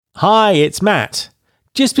Hi, it's Matt.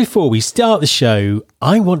 Just before we start the show,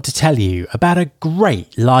 I want to tell you about a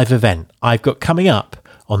great live event I've got coming up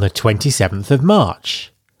on the 27th of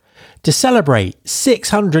March. To celebrate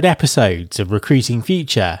 600 episodes of Recruiting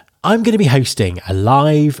Future, I'm going to be hosting a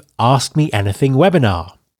live Ask Me Anything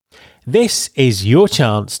webinar. This is your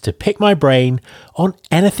chance to pick my brain on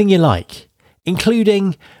anything you like,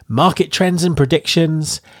 including market trends and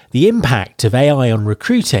predictions, the impact of AI on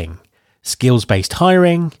recruiting, skills-based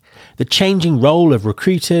hiring, the changing role of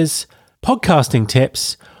recruiters, podcasting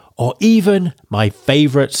tips, or even my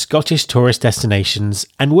favourite Scottish tourist destinations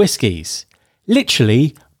and whiskies.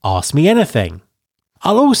 Literally, ask me anything.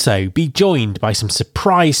 I'll also be joined by some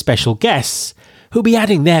surprise special guests who'll be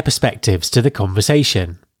adding their perspectives to the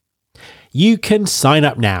conversation. You can sign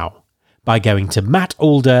up now by going to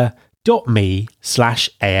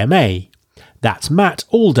mattalder.me/AMA. That's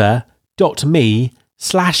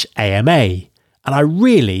mattalder.me/AMA. And I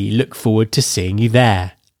really look forward to seeing you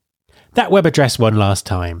there. That web address one last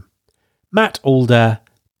time,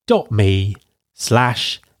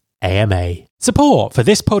 mattalder.me/AMA. Support for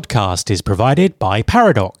this podcast is provided by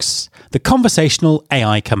Paradox, the conversational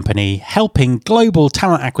AI company helping global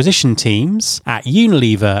talent acquisition teams at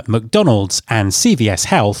Unilever, McDonald's and CVS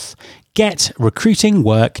Health get recruiting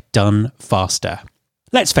work done faster.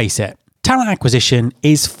 Let's face it, talent acquisition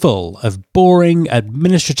is full of boring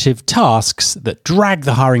administrative tasks that drag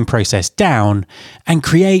the hiring process down and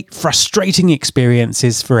create frustrating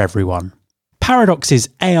experiences for everyone. Paradox's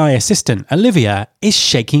AI assistant, Olivia, is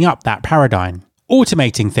shaking up that paradigm,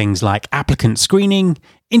 automating things like applicant screening,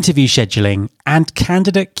 interview scheduling, and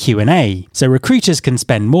candidate Q&A, so recruiters can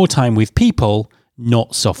spend more time with people,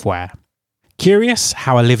 not software. Curious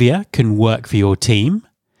how Olivia can work for your team?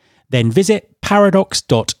 Then visit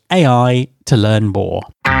paradox.ai to learn more.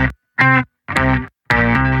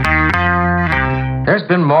 There's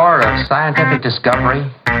been more of scientific discovery,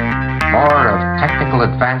 more of technical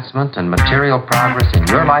advancement and material progress in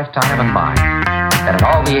your lifetime and mine than in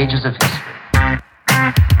all the ages of history.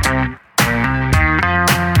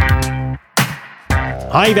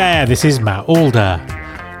 Hi there, this is Matt Alder.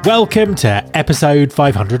 Welcome to episode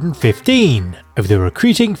 515 of the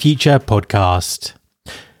Recruiting Future podcast.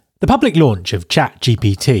 The public launch of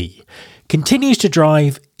ChatGPT continues to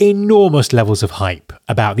drive enormous levels of hype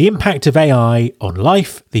about the impact of AI on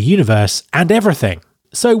life, the universe, and everything.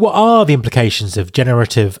 So what are the implications of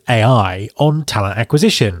generative AI on talent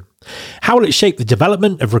acquisition? How will it shape the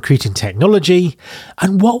development of recruiting technology?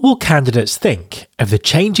 And what will candidates think of the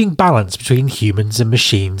changing balance between humans and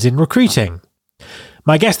machines in recruiting?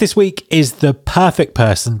 My guest this week is the perfect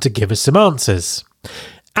person to give us some answers.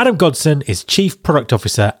 Adam Godson is Chief Product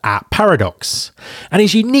Officer at Paradox, and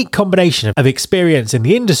his unique combination of experience in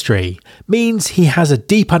the industry means he has a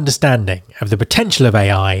deep understanding of the potential of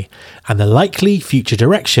AI and the likely future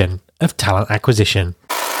direction of talent acquisition.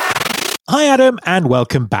 Hi Adam, and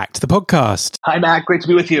welcome back to the podcast. Hi Matt, great to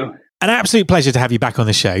be with you. An absolute pleasure to have you back on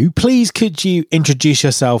the show. Please, could you introduce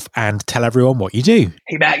yourself and tell everyone what you do?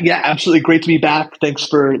 Hey Matt, yeah, absolutely great to be back. Thanks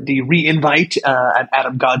for the re-invite. I'm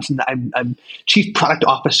Adam Godson. I'm Chief Product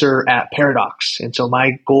Officer at Paradox. And so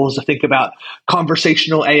my goal is to think about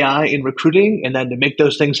conversational AI in recruiting and then to make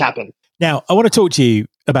those things happen. Now, I want to talk to you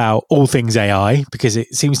about all things AI because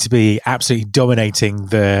it seems to be absolutely dominating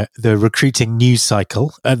the recruiting news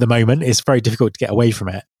cycle at the moment. It's very difficult to get away from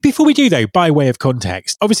it. Before we do, though, by way of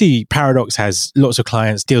context, obviously Paradox has lots of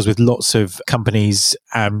clients, deals with lots of companies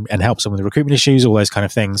and helps them with the recruitment issues, all those kind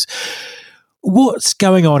of things. What's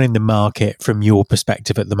going on in the market from your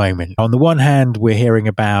perspective at the moment? On the one hand, we're hearing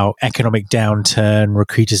about economic downturn,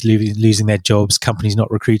 recruiters losing their jobs, companies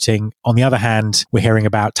not recruiting. On the other hand, we're hearing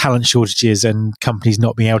about talent shortages and companies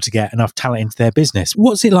not being able to get enough talent into their business.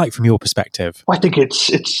 What's it like from your perspective? Well, I think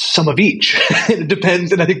it's some of each. It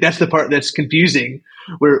depends, and I think that's the part that's confusing.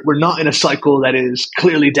 We're not in a cycle that is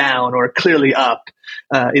clearly down or clearly up.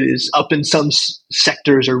 It is up in some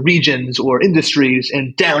sectors or regions or industries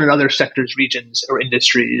and down in other sectors, regions, or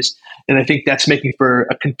industries. And I think that's making for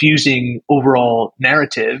a confusing overall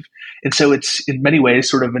narrative. And so it's in many ways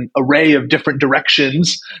sort of an array of different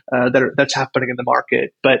directions that's happening in the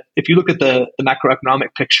market. But if you look at the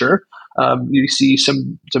macroeconomic picture, you see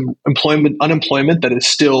some unemployment that is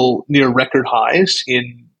still near record highs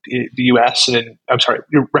in the U.S. and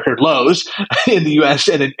record lows in the U.S.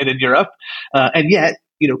 and in Europe, and yet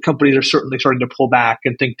companies are certainly starting to pull back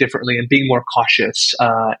and think differently and being more cautious.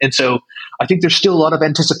 And so I think there's still a lot of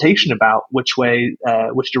anticipation about which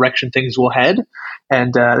direction things will head,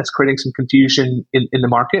 and that's creating some confusion in the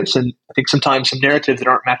markets, and I think sometimes some narratives that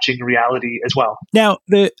aren't matching reality as well. Now,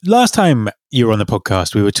 the last time you were on the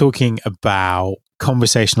podcast, we were talking about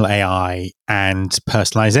conversational AI and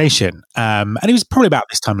personalization. And it was probably about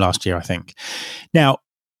this time last year, I think. Now,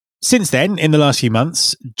 since then, in the last few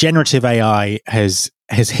months, generative AI has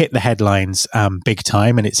hit the headlines big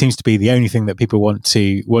time, and it seems to be the only thing that people want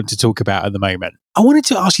to talk about at the moment. I wanted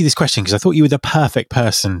to ask you this question because I thought you were the perfect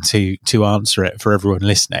person to answer it for everyone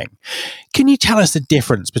listening. Can you tell us the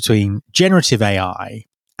difference between generative AI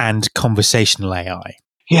and conversational AI?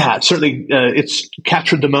 Yeah, certainly it's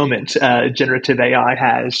captured the moment generative AI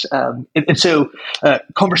has. And so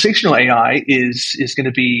conversational AI is going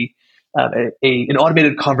to be an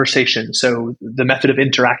automated conversation. So the method of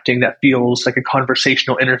interacting that feels like a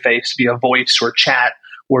conversational interface via voice or chat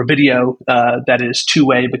or video that is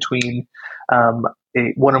two-way between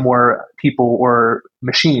one or more people or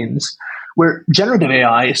machines, where generative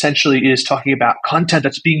AI essentially is talking about content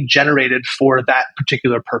that's being generated for that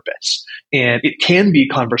particular purpose. And it can be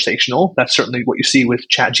conversational. That's certainly what you see with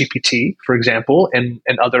ChatGPT, for example, and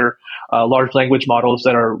other large language models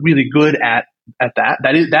that are really good at that.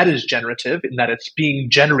 That is generative in that it's being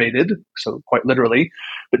generated, so quite literally.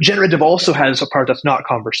 But generative also has a part that's not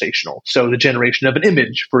conversational. So the generation of an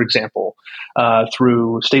image, for example,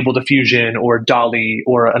 through Stable Diffusion or DALL-E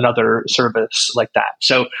or another service like that.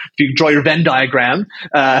 So if you draw your Venn diagram,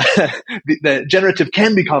 the generative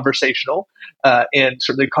can be conversational, and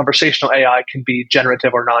certainly conversational AI can be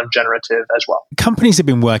generative or non-generative as well. Companies have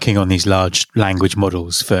been working on these large language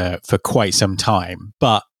models for quite some time,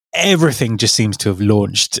 but everything just seems to have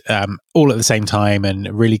launched all at the same time and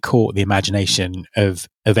really caught the imagination of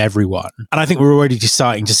everyone. And I think we're already just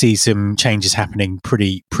starting to see some changes happening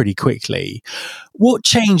pretty quickly. What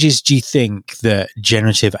changes do you think that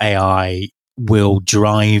generative AI will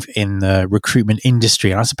drive in the recruitment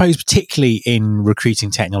industry? And I suppose particularly in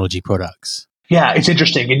recruiting technology products? Yeah, it's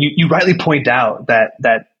interesting. And you rightly point out that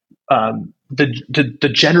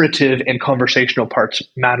the generative and conversational parts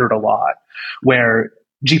mattered a lot, where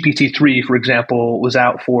GPT-3, for example, was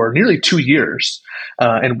out for nearly 2 years,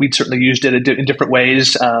 and we'd certainly used it in different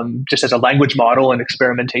ways, just as a language model and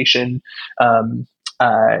experimentation,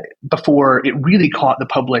 before it really caught the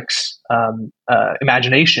public's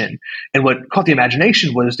imagination. And what caught the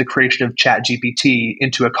imagination was the creation of ChatGPT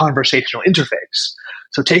into a conversational interface.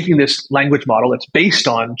 So taking this language model that's based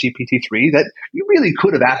on GPT-3, that you really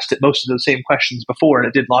could have asked it most of the same questions before, and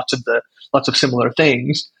it did lots of similar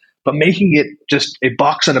things, but making it just a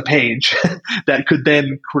box on a page that could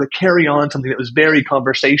then sort of carry on something that was very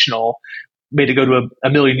conversational, made it go to a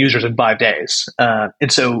million users in 5 days.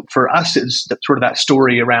 And so for us, it's sort of that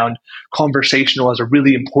story around conversational as a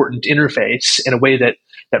really important interface in a way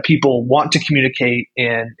that people want to communicate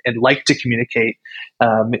and like to communicate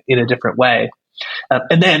in a different way.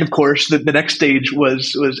 And then, of course, the next stage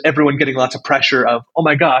was everyone getting lots of pressure of, oh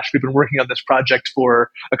my gosh, we've been working on this project for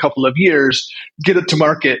a couple of years, get it to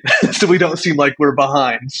market so we don't seem like we're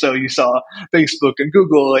behind. So you saw Facebook and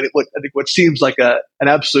Google, and I think what seems like an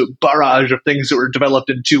absolute barrage of things that were developed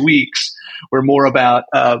in 2 weeks were more about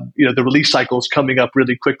the release cycles coming up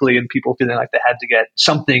really quickly and people feeling like they had to get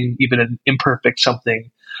something, even an imperfect something,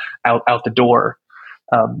 out the door.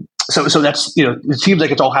 So that's, it seems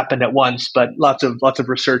like it's all happened at once, but lots of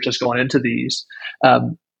research has gone into these.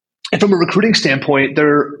 And from a recruiting standpoint,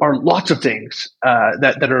 there are lots of things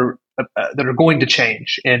that are going to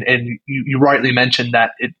change. And you rightly mentioned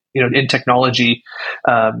that in technology,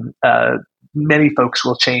 many folks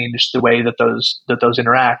will change the way that those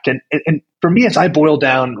interact. And for me, as I boil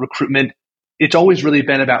down recruitment, it's always really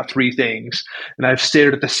been about three things. And I've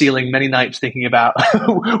stared at the ceiling many nights thinking about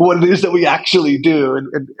what it is that we actually do.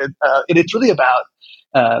 And it's really about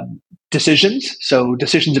decisions. So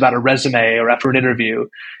decisions about a resume or after an interview.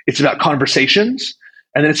 It's about conversations.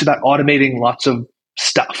 And then it's about automating lots of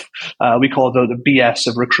stuff. We call it the BS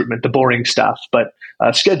of recruitment, the boring stuff. But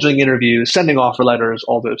scheduling interviews, sending offer letters,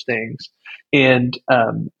 all those things. And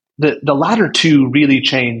the latter two really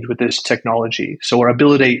change with this technology. So our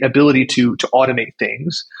ability to automate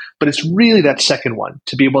things, but it's really that second one,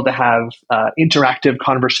 to be able to have interactive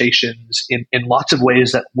conversations in lots of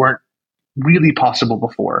ways that weren't really possible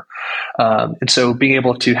before. And so being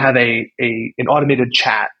able to have an automated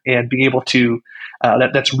chat and being able to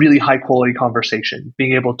that's really high quality conversation,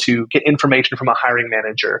 being able to get information from a hiring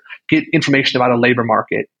manager, get information about a labor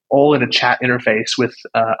market, all in a chat interface with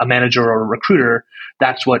a manager or a recruiter,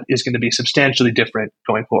 that's what is going to be substantially different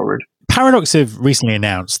going forward. Paradox have recently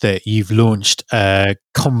announced that you've launched a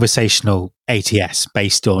conversational ATS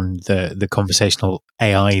based on the conversational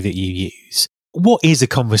AI that you use. What is a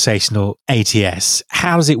conversational ATS?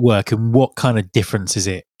 How does it work, and what kind of difference is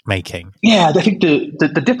it making? Yeah, I think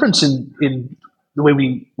the difference in the way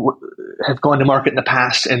we have gone to market in the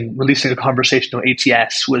past and releasing a conversational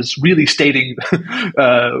ATS was really stating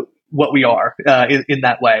what we are in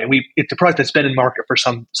that way. It's a product that's been in market for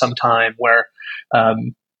some time, where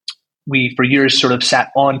we for years sort of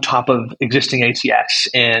sat on top of existing ATS,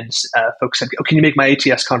 and folks said, "Oh, can you make my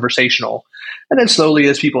ATS conversational?" And then slowly,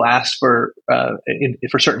 as people asked for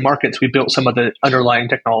certain markets, we built some of the underlying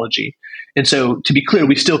technology. And so, to be clear,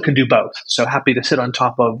 we still can do both. So happy to sit on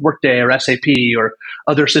top of Workday or SAP or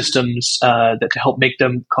other systems that to help make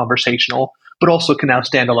them conversational, but also can now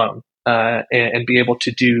stand alone and be able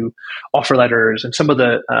to do offer letters and some of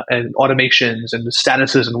the and automations and the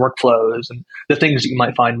statuses and workflows and the things that you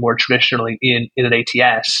might find more traditionally in an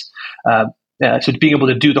ATS. So being able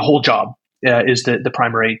to do the whole job is the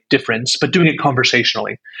primary difference, but doing it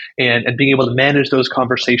conversationally and being able to manage those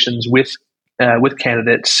conversations with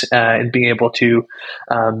candidates and being able to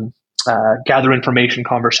gather information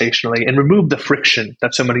conversationally and remove the friction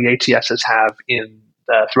that so many ATSs have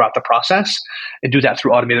throughout the process, and do that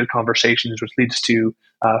through automated conversations, which leads to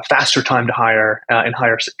faster time to hire and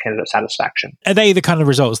higher candidate satisfaction. Are they the kind of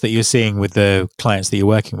results that you're seeing with the clients that you're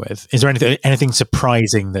working with? Is there anything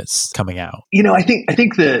surprising that's coming out? I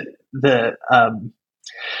think the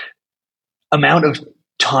amount of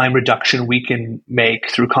time reduction we can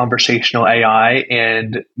make through conversational AI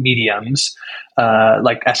and mediums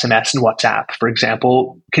like SMS and WhatsApp, for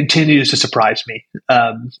example, continues to surprise me.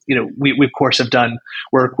 We of course have done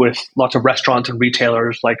work with lots of restaurants and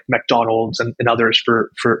retailers like McDonald's and others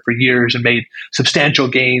for years and made substantial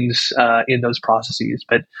gains in those processes.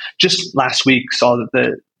 But just last week saw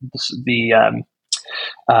that the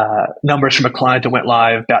numbers from a client that went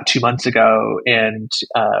live about 2 months ago, and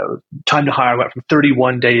time to hire went from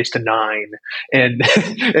 31 days to 9, and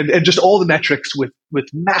just all the metrics with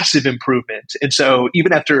massive improvement. And so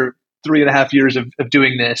even after 3.5 years of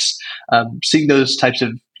doing this, seeing those types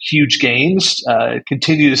of huge gains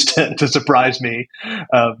continues to surprise me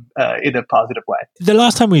in a positive way. The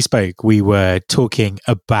last time we spoke, we were talking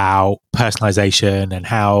about personalization and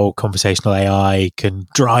how conversational AI can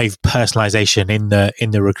drive personalization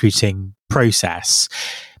in the recruiting process.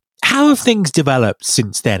 How have things developed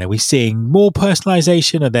since then? Are we seeing more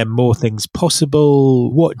personalization? Are there more things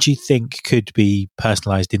possible? What do you think could be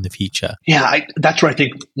personalized in the future? Yeah, that's where I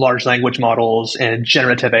think large language models and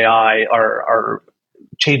generative AI are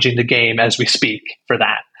changing the game as we speak for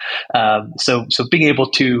that. So being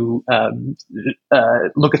able to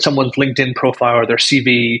look at someone's LinkedIn profile or their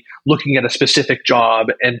CV, looking at a specific job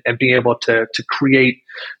and being able to create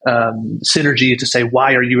synergy to say,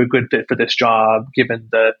 why are you a good fit for this job, given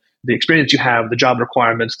the experience you have, the job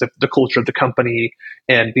requirements, the culture of the company,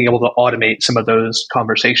 and being able to automate some of those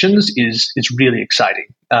conversations is really exciting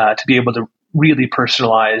to be able to really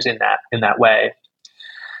personalize in that way.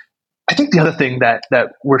 I think the other thing that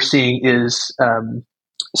we're seeing is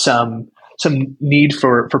some need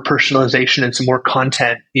for personalization and some more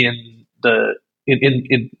content in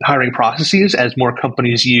hiring processes as more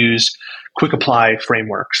companies use quick apply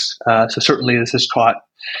frameworks. So certainly this has caught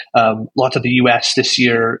lots of the US this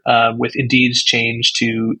year with Indeed's change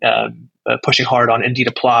to pushing hard on Indeed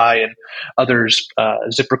Apply and others,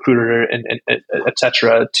 ZipRecruiter and et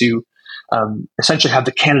cetera, to essentially have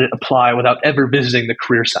the candidate apply without ever visiting the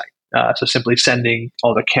career site. So simply sending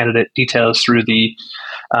all the candidate details through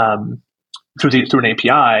an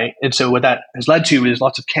API. And so what that has led to is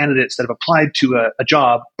lots of candidates that have applied to a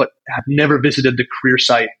job but have never visited the career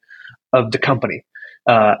site of the company.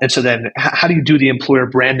 And so then how do you do the employer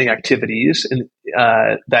branding activities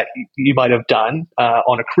that you might have done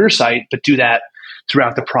on a career site, but do that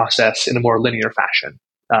throughout the process in a more linear fashion?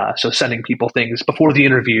 So sending people things before the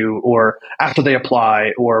interview or after they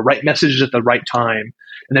apply, or write messages at the right time,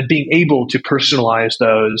 and then being able to personalize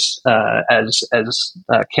those as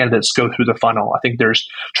candidates go through the funnel. I think there's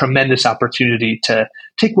tremendous opportunity to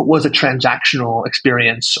take what was a transactional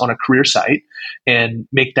experience on a career site and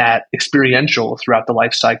make that experiential throughout the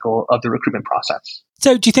life cycle of the recruitment process.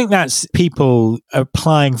 So do you think that's people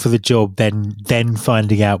applying for the job then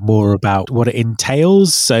finding out more about what it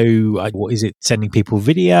entails? So what is it, sending people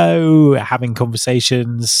video, having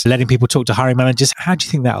conversations, letting people talk to hiring managers? How do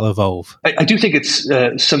you think that'll evolve? I do think it's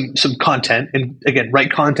some content, and again,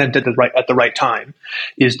 right content at the right time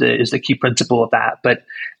is the key principle of that. But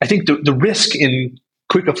I think the risk in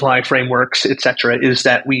quick apply frameworks, et cetera, is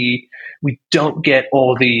that we don't get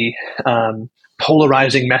all the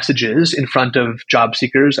polarizing messages in front of job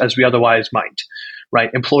seekers as we otherwise might, right?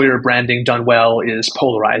 Employer branding done well is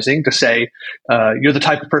polarizing to say, you're the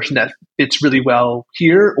type of person that fits really well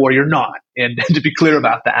here, or you're not. And to be clear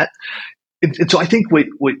about that. And so I think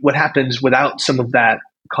what happens without some of that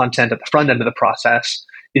content at the front end of the process,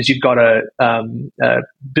 is you've got to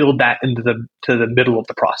build that into the middle of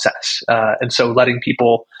the process. And so letting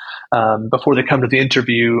people, before they come to the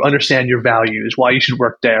interview, understand your values, why you should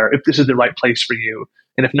work there, if this is the right place for you.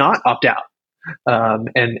 And if not, opt out.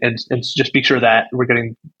 And just be sure that we're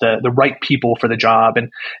getting the right people for the job. And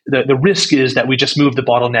the risk is that we just move the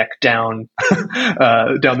bottleneck down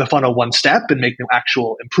down the funnel one step and make no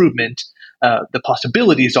actual improvement. The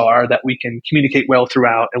possibilities are that we can communicate well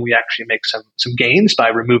throughout, and we actually make some gains by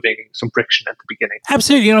removing some friction at the beginning.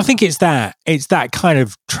 Absolutely, and I think it's that kind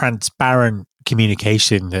of transparent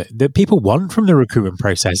communication that people want from the recruitment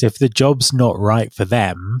process. If the job's not right for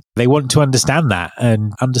them, they want to understand that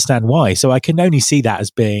and understand why. So I can only see that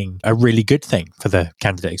as being a really good thing for the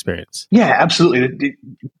candidate experience. Yeah, absolutely.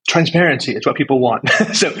 Transparency is what people want.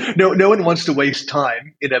 So no one wants to waste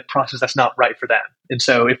time in a process that's not right for them. And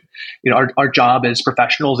so if our job as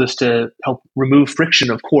professionals is to help remove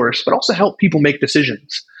friction, of course, but also help people make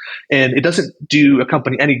decisions. And it doesn't do a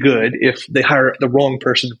company any good if they hire the wrong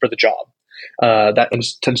person for the job. That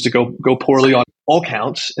tends to go poorly on all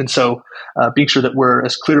counts. And so being sure that we're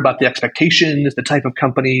as clear about the expectations, the type of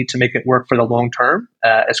company to make it work for the long term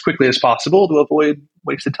as quickly as possible to avoid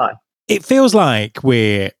wasted time. It feels like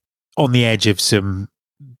we're on the edge of some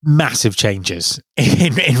massive changes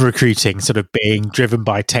in recruiting, sort of being driven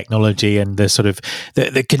by technology and the sort of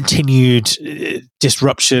the continued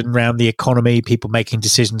disruption around the economy, people making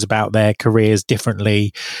decisions about their careers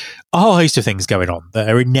differently, a whole host of things going on that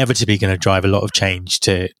are inevitably going to drive a lot of change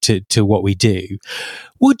to what we do.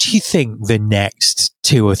 What do you think the next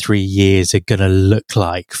 2 or 3 years are going to look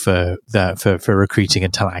like for recruiting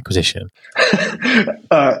and talent acquisition?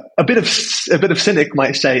 A bit of cynic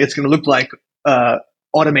might say it's going to look like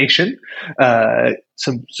automation,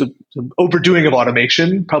 some overdoing of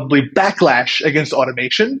automation, probably backlash against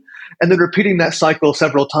automation, and then repeating that cycle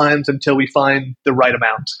several times until we find the right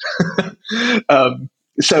amount.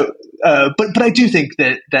 But I do think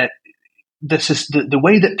that this is the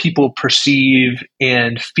way that people perceive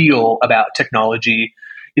and feel about technology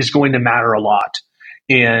is going to matter a lot.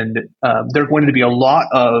 And there are going to be a lot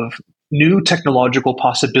of new technological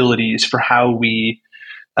possibilities for how we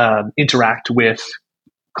interact with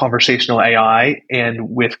conversational AI and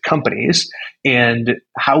with companies, and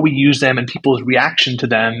how we use them and people's reaction to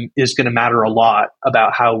them is going to matter a lot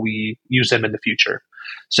about how we use them in the future.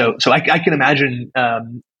 So I can imagine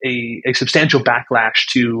a substantial backlash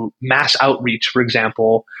to mass outreach, for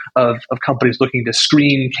example, of companies looking to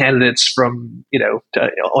screen candidates from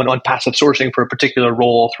on passive sourcing for a particular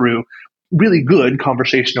role through really good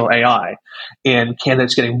conversational AI, and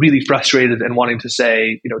candidates getting really frustrated and wanting to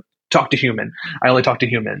say, talk to human. I only talk to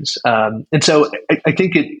humans. And so I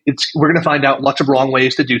think we're going to find out lots of wrong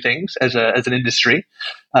ways to do things as an industry.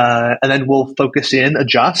 And then we'll focus in,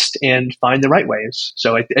 adjust, and find the right ways.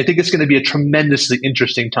 So I think it's going to be a tremendously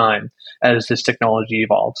interesting time as this technology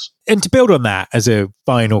evolves. And to build on that as a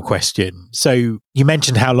final question, so you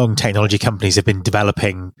mentioned how long technology companies have been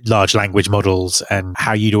developing large language models and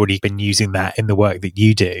how you'd already been using that in the work that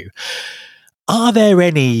you do. Are there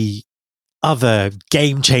any other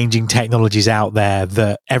game-changing technologies out there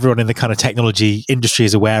that everyone in the kind of technology industry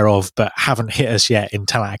is aware of but haven't hit us yet in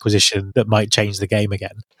talent acquisition that might change the game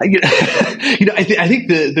again? I think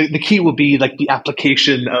the key will be like the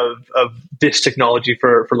application of this technology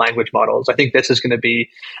for language models. I think this is going to be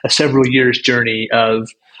a several years journey of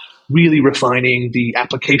really refining the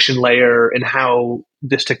application layer and how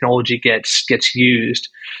this technology gets used.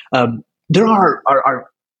 There are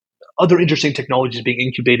other interesting technologies being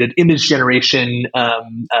incubated, image generation,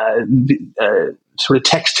 sort of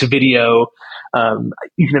text to video.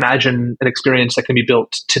 You can imagine an experience that can be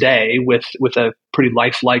built today with a pretty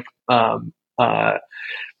lifelike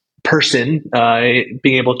person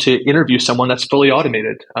being able to interview someone that's fully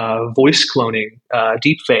automated, voice cloning,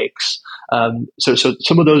 deep fakes. So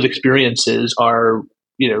some of those experiences are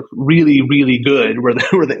really, really good where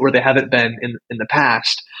they haven't been in the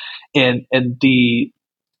past, and the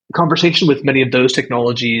conversation with many of those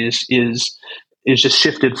technologies is just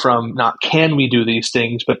shifted from not can we do these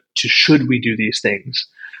things, but to should we do these things?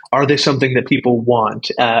 Are they something that people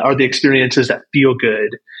want? Are they experiences that feel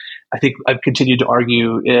good? I think I've continued to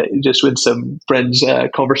argue just with some friends,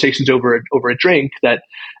 conversations over a drink, that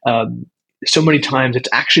so many times it's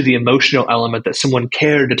actually the emotional element that someone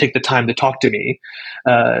cared to take the time to talk to me,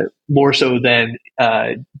 more so than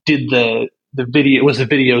did the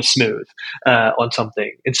video smooth on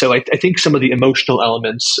something. And so I think some of the emotional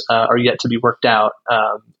elements are yet to be worked out,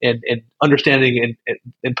 and understanding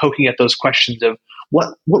and poking at those questions of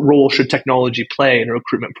what role should technology play in a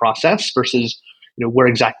recruitment process versus where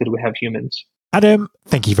exactly do we have humans. Adam,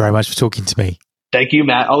 thank you very much for talking to me. Thank you,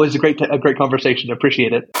 Matt. Always a great conversation.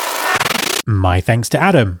 Appreciate it. My thanks to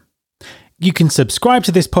Adam. You can subscribe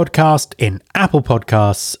to this podcast in Apple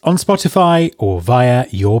Podcasts, on Spotify, or via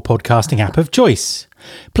your podcasting app of choice.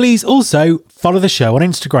 Please also follow the show on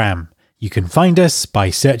Instagram. You can find us by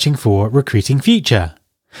searching for Recruiting Future.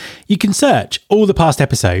 You can search all the past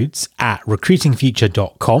episodes at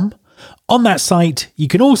recruitingfuture.com. On that site, you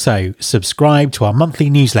can also subscribe to our monthly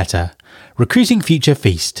newsletter, Recruiting Future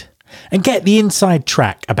Feast, and get the inside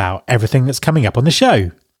track about everything that's coming up on the show.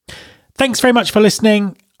 Thanks very much for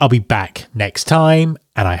listening. I'll be back next time,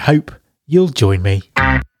 and I hope you'll join me.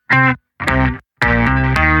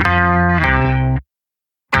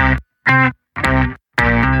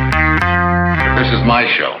 This is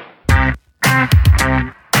my show.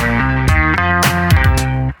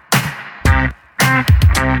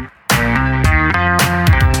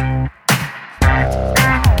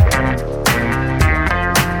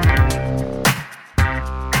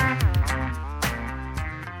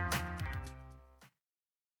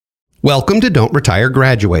 Welcome to Don't Retire,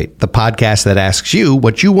 Graduate, the podcast that asks you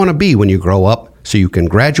what you want to be when you grow up so you can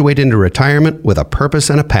graduate into retirement with a purpose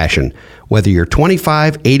and a passion, whether you're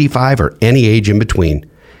 25, 85, or any age in between.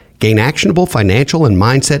 Gain actionable financial and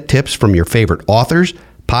mindset tips from your favorite authors,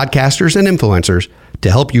 podcasters, and influencers to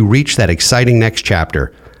help you reach that exciting next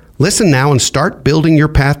chapter. Listen now and start building your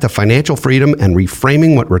path to financial freedom and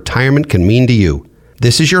reframing what retirement can mean to you.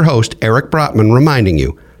 This is your host, Eric Brotman, reminding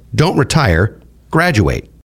you, don't retire, graduate.